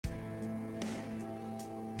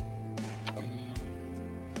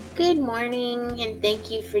Good morning, and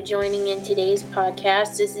thank you for joining in today's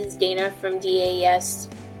podcast. This is Dana from DAS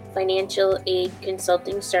Financial Aid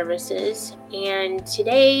Consulting Services, and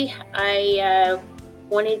today I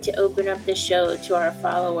wanted to open up the show to our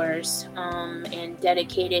followers and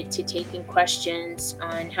dedicate it to taking questions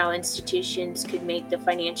on how institutions could make the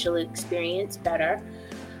financial experience better.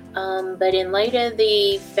 But in light of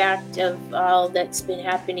the fact of all that's been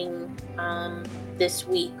happening this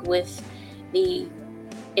week with the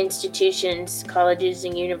institutions, colleges,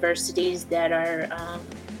 and universities that are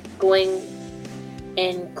going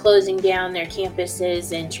and closing down their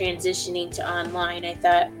campuses and transitioning to online, I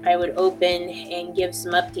thought I would open and give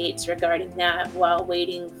some updates regarding that while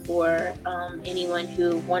waiting for anyone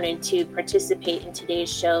who wanted to participate in today's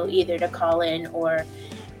show, either to call in or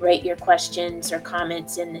write your questions or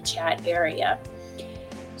comments in the chat area.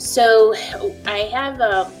 So I have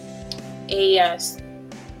a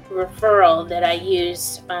referral that I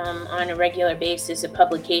use on a regular basis, a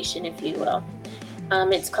publication, if you will.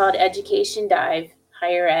 It's called Education Dive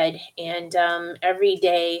Higher Ed, and every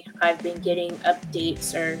day I've been getting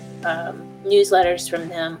updates or newsletters from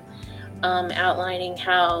them outlining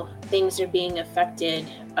how things are being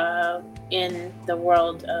affected in the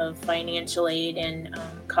world of financial aid and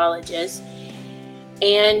colleges.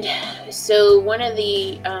 And so one of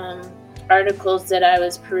the articles that I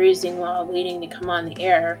was perusing while waiting to come on the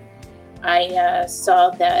air, I saw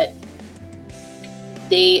that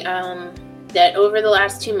that over the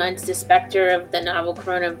last 2 months, the specter of the novel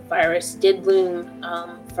coronavirus did loom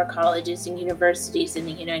for colleges and universities in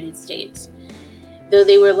the United States. Though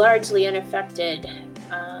they were largely unaffected,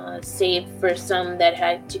 save for some that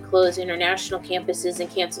had to close international campuses and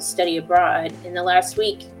cancel study abroad. In the last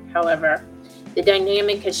week, however, the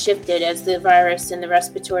dynamic has shifted as the virus and the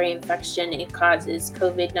respiratory infection it causes,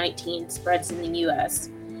 COVID-19, spreads in the U.S.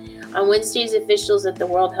 On Wednesdays, officials at the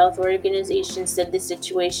World Health Organization said the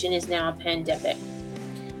situation is now a pandemic.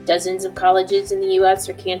 Dozens of colleges in the U.S.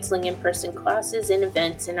 are canceling in-person classes and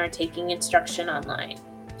events and are taking instruction online.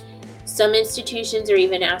 Some institutions are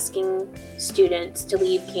even asking students to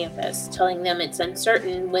leave campus, telling them it's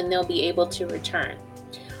uncertain when they'll be able to return.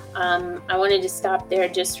 I wanted to stop there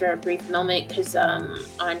just for a brief moment because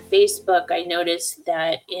on Facebook I noticed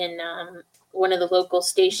that in one of the local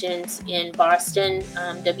stations in Boston,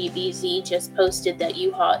 WBZ just posted that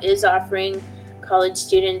U-Haul is offering college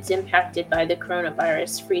students impacted by the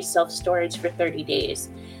coronavirus free self-storage for 30 days.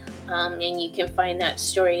 And you can find that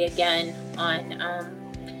story again on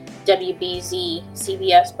WBZ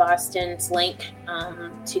CBS Boston's link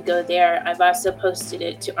to go there. I've also posted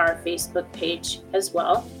it to our Facebook page as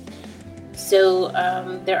well. So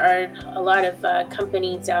there are a lot of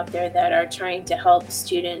companies out there that are trying to help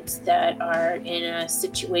students that are in a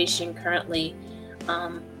situation currently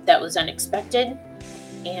that was unexpected,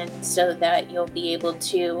 and so that you'll be able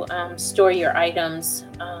to store your items,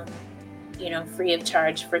 free of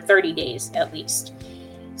charge for 30 days at least.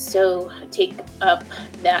 So take up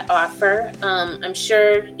that offer. I'm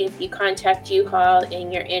sure if you contact U-Haul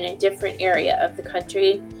and you're in a different area of the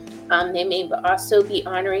country, they may also be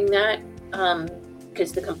honoring that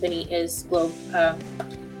because the company is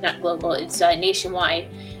not global, it's nationwide.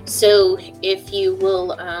 So if you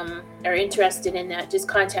are interested in that, just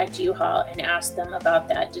contact U-Haul and ask them about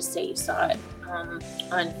that. Just say you saw it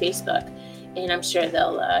on Facebook, and I'm sure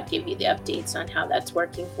they'll give you the updates on how that's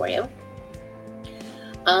working for you.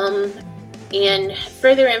 And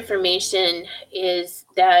further information is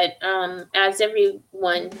that as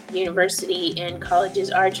everyone, university and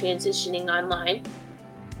colleges are transitioning online,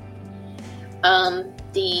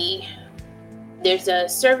 there's a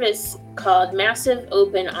service called Massive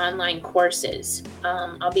Open Online Courses.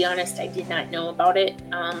 I'll be honest, I did not know about it.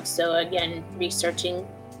 So again, researching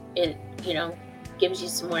it, gives you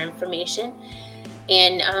some more information.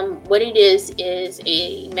 And what it is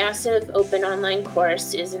a massive open online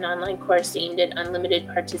course is an online course aimed at unlimited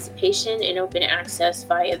participation and open access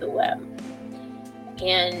via the web.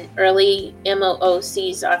 And early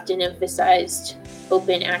MOOCs often emphasized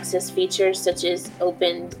open access features such as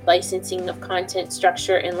open licensing of content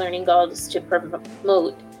structure and learning goals to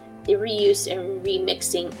promote the reuse and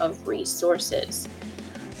remixing of resources.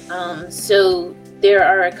 So there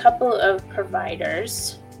are a couple of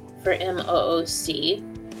providers for MOOC,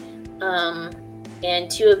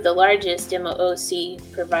 and two of the largest MOOC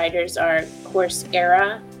providers are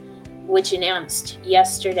Coursera, which announced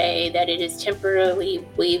yesterday that it is temporarily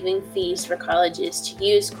waiving fees for colleges to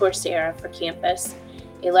use Coursera for Campus,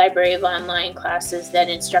 a library of online classes that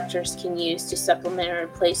instructors can use to supplement or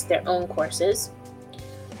replace their own courses.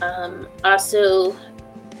 Also,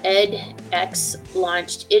 edX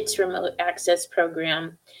launched its remote access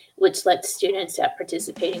program, which lets students at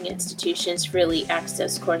participating institutions freely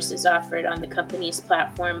access courses offered on the company's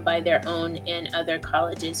platform by their own and other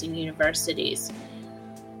colleges and universities.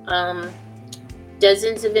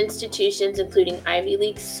 Dozens of institutions, including Ivy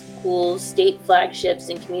League schools, state flagships,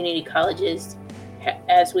 and community colleges,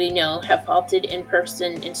 as we know, have halted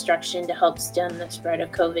in-person instruction to help stem the spread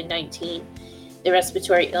of COVID-19, the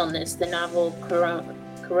respiratory illness the novel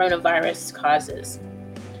coronavirus causes.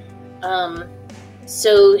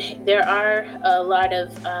 So there are a lot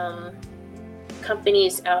of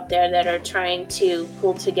companies out there that are trying to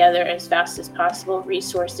pull together as fast as possible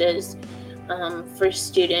resources for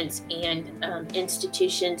students and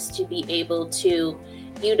institutions to be able to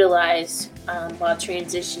utilize while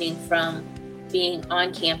transitioning from being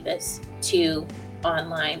on campus to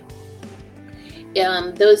online.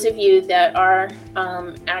 Those of you that are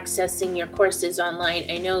accessing your courses online,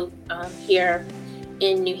 I know here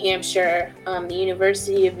in New Hampshire, the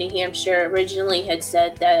University of New Hampshire originally had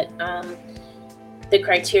said that the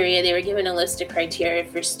criteria, they were given a list of criteria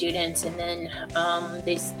for students, and then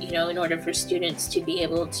they, in order for students to be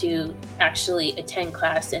able to actually attend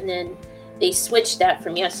class, and then they switched that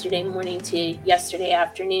from yesterday morning to yesterday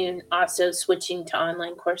afternoon, also switching to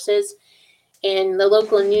online courses. And the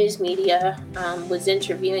local news media was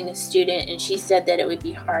interviewing a student, and she said that it would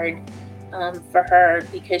be hard for her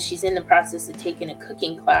because she's in the process of taking a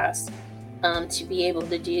cooking class to be able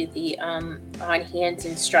to do the on-hands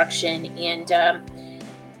instruction. And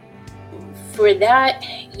for that,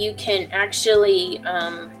 you can actually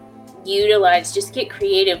utilize, just get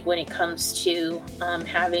creative when it comes to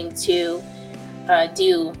having to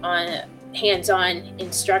do on hands-on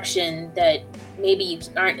instruction that maybe you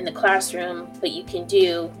aren't in the classroom, but you can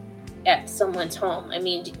do at someone's home. I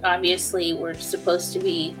mean, obviously, we're supposed to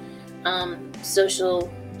be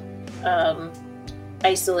social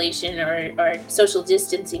isolation or social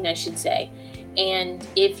distancing, I should say. And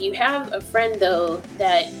if you have a friend, though,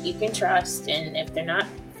 that you can trust, and if they're not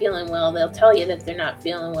feeling well, they'll tell you that they're not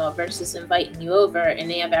feeling well versus inviting you over and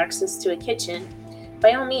they have access to a kitchen,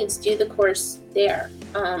 by all means, do the course there.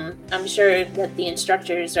 I'm sure that the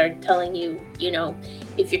instructors are telling you,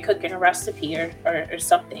 if you're cooking a recipe or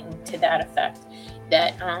something to that effect,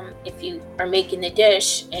 that if you are making the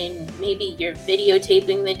dish and maybe you're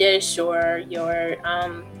videotaping the dish or you're,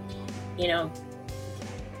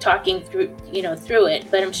 talking through it,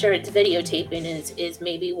 but I'm sure it's videotaping is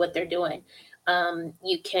maybe what they're doing.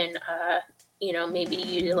 You can, maybe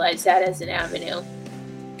utilize that as an avenue.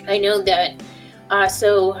 I know that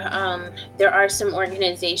also there are some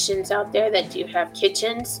organizations out there that do have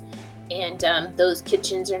kitchens, and those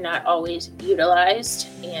kitchens are not always utilized,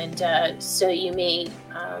 and so you may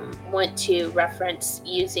want to reference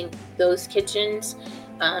using those kitchens.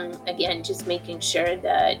 Again, just making sure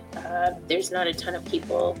that there's not a ton of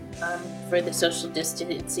people for the social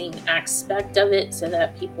distancing aspect of it, so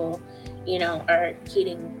that people, are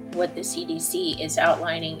heeding what the CDC is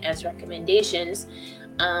outlining as recommendations.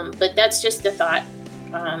 But that's just a thought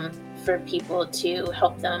for people to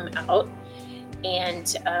help them out.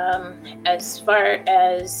 And as far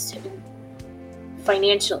as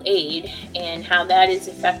financial aid and how that is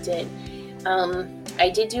affected, I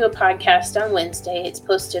did do a podcast on Wednesday. It's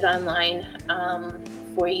posted online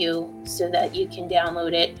for you so that you can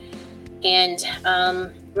download it. And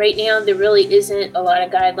right now, there really isn't a lot of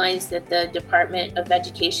guidelines that the Department of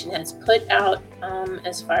Education has put out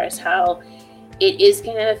as far as how it is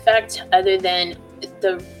going to affect, other than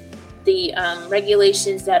the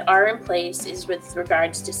regulations that are in place is with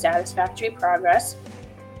regards to satisfactory progress.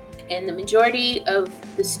 And the majority of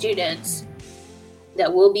the students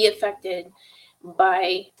that will be affected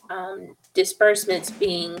by disbursements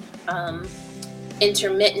being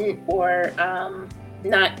intermittent or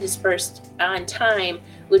not dispersed on time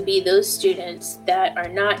would be those students that are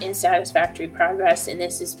not in satisfactory progress, and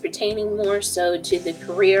this is pertaining more so to the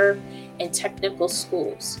career and technical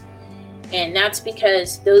schools. And that's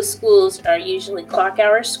because those schools are usually clock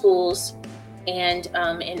hour schools, and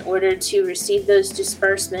in order to receive those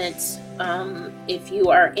disbursements, if you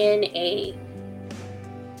are in a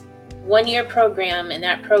one-year program and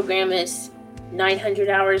that program is 900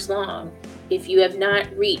 hours long, if you have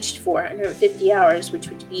not reached 450 hours, which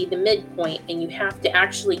would be the midpoint, and you have to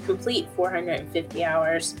actually complete 450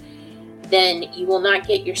 hours, then you will not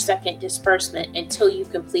get your second disbursement until you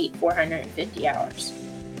complete 450 hours.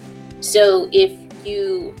 So if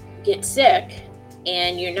you get sick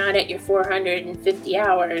and you're not at your 450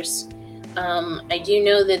 hours, I do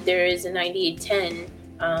know that there is a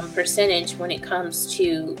 98-10 percentage when it comes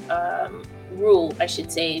to rule, I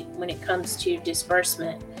should say, when it comes to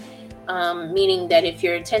disbursement. Meaning that if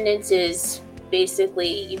your attendance is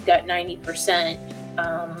basically you've got 90%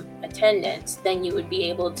 attendance, then you would be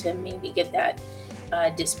able to maybe get that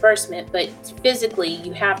disbursement. But physically,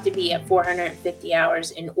 you have to be at 450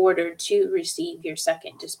 hours in order to receive your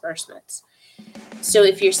second disbursements. So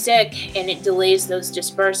if you're sick and it delays those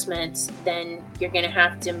disbursements, then you're going to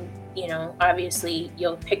have to, obviously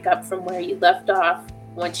you'll pick up from where you left off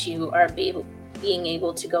once you are being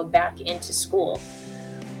able to go back into school.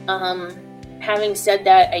 Having said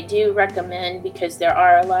that, I do recommend, because there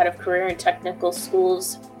are a lot of career and technical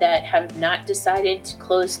schools that have not decided to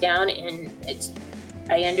close down, and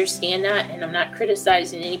I understand that, and I'm not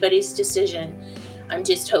criticizing anybody's decision. I'm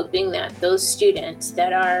just hoping that those students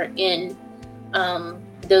that are in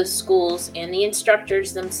those schools and the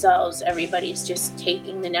instructors themselves, everybody's just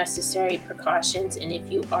taking the necessary precautions. And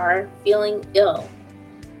if you are feeling ill,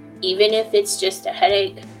 even if it's just a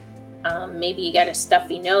headache, maybe you got a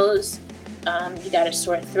stuffy nose, you got a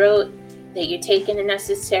sore throat, that you're taking the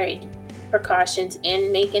necessary precautions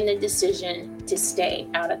and making the decision to stay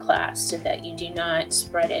out of class so that you do not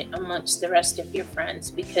spread it amongst the rest of your friends.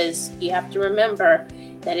 Because you have to remember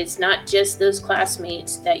that it's not just those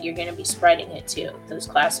classmates that you're going to be spreading it to. Those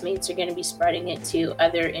classmates are going to be spreading it to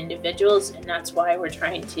other individuals, and that's why we're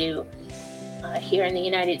trying to, here in the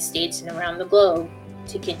United States and around the globe,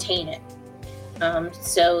 to contain it.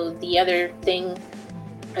 So the other thing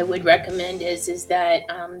I would recommend is that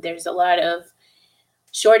there's a lot of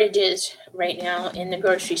shortages right now in the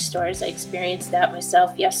grocery stores. I experienced that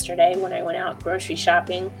myself yesterday when I went out grocery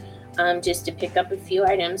shopping, just to pick up a few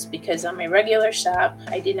items, because on my regular shop,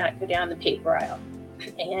 I did not go down the paper aisle.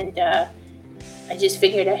 And I just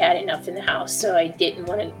figured I had enough in the house. So I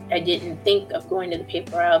didn't think of going to the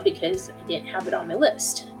paper aisle because I didn't have it on my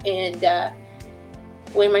list. And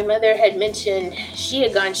when my mother had mentioned she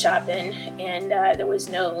had gone shopping and there was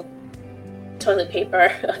no toilet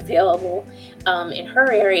paper available in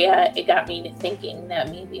her area, it got me to thinking that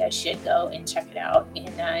maybe I should go and check it out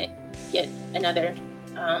and get another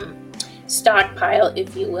stockpile,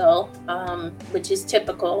 if you will, which is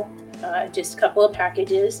typical, just a couple of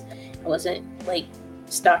packages. I wasn't like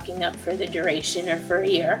stocking up for the duration or for a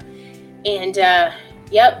year. And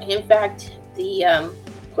in fact, the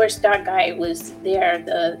Core Stock guy was there,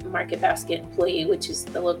 the Market Basket employee, which is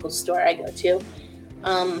the local store I go to,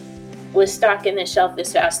 was stocking the shelf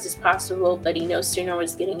as fast as possible, but he no sooner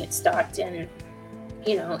was getting it stocked and,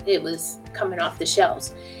 it was coming off the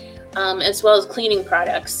shelves, as well as cleaning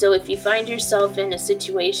products. So if you find yourself in a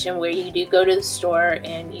situation where you do go to the store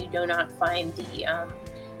and you do not find the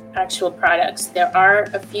actual products, there are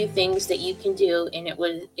a few things that you can do, and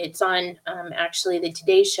it's on actually the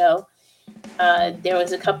Today Show. There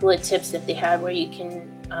was a couple of tips that they had where you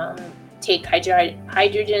can take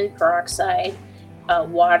hydrogen peroxide,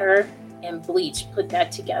 water, and bleach, put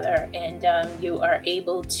that together, and you are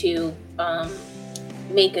able to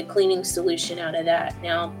make a cleaning solution out of that.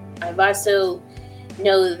 Now, I've also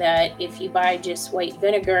know that if you buy just white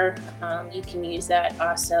vinegar, you can use that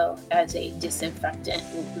also as a disinfectant,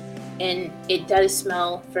 and it does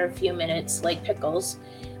smell for a few minutes like pickles.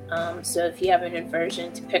 So if you have an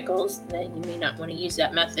aversion to pickles, then you may not want to use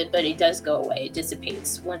that method, but it does go away. It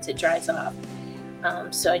dissipates once it dries off.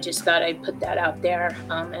 So I just thought I'd put that out there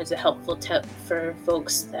as a helpful tip for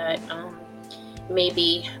folks that may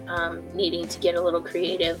be needing to get a little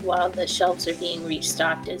creative while the shelves are being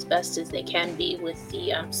restocked as best as they can be with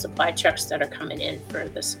the supply trucks that are coming in for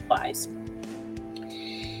the supplies.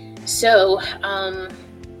 So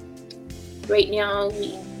right now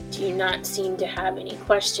we do not seem to have any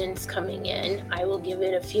questions coming in. I will give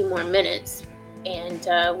it a few more minutes, and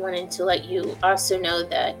wanted to let you also know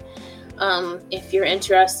that if you're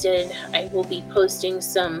interested, I will be posting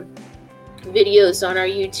some videos on our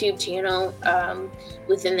YouTube channel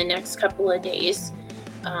within the next couple of days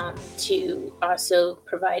to also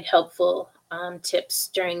provide helpful tips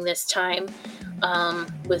during this time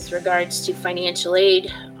with regards to financial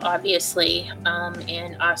aid, obviously,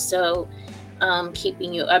 and also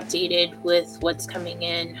keeping you updated with what's coming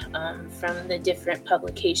in from the different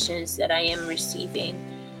publications that I am receiving,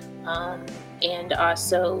 and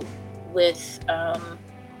also with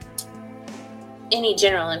any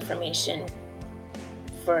general information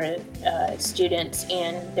for students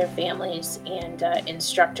and their families and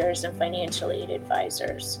instructors and financial aid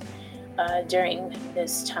advisors during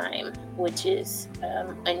this time, which is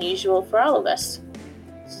unusual for all of us.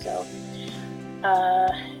 So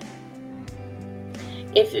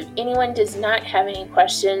if anyone does not have any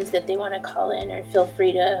questions that they want to call in, or feel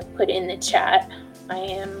free to put in the chat. I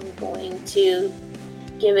am going to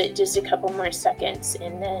give it just a couple more seconds,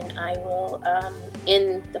 and then I will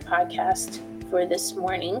end the podcast for this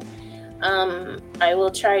morning. I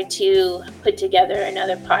will try to put together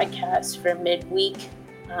another podcast for midweek.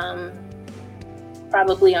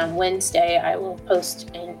 Probably on Wednesday, I will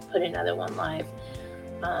post and put another one live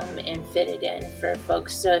and fit it in for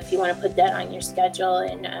folks. So if you want to put that on your schedule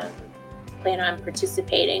and plan on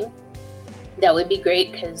participating, that would be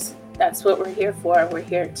great, because that's what we're here for. We're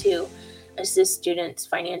here to assist students,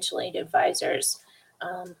 financial aid advisors,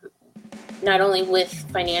 not only with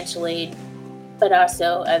financial aid, but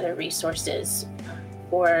also other resources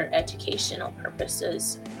for educational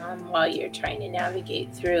purposes while you're trying to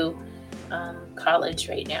navigate through college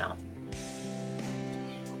right now.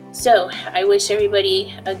 So I wish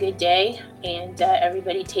everybody a good day, and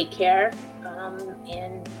everybody take care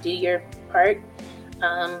and do your part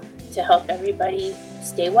to help everybody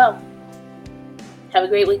stay well. Have a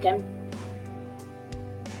great weekend.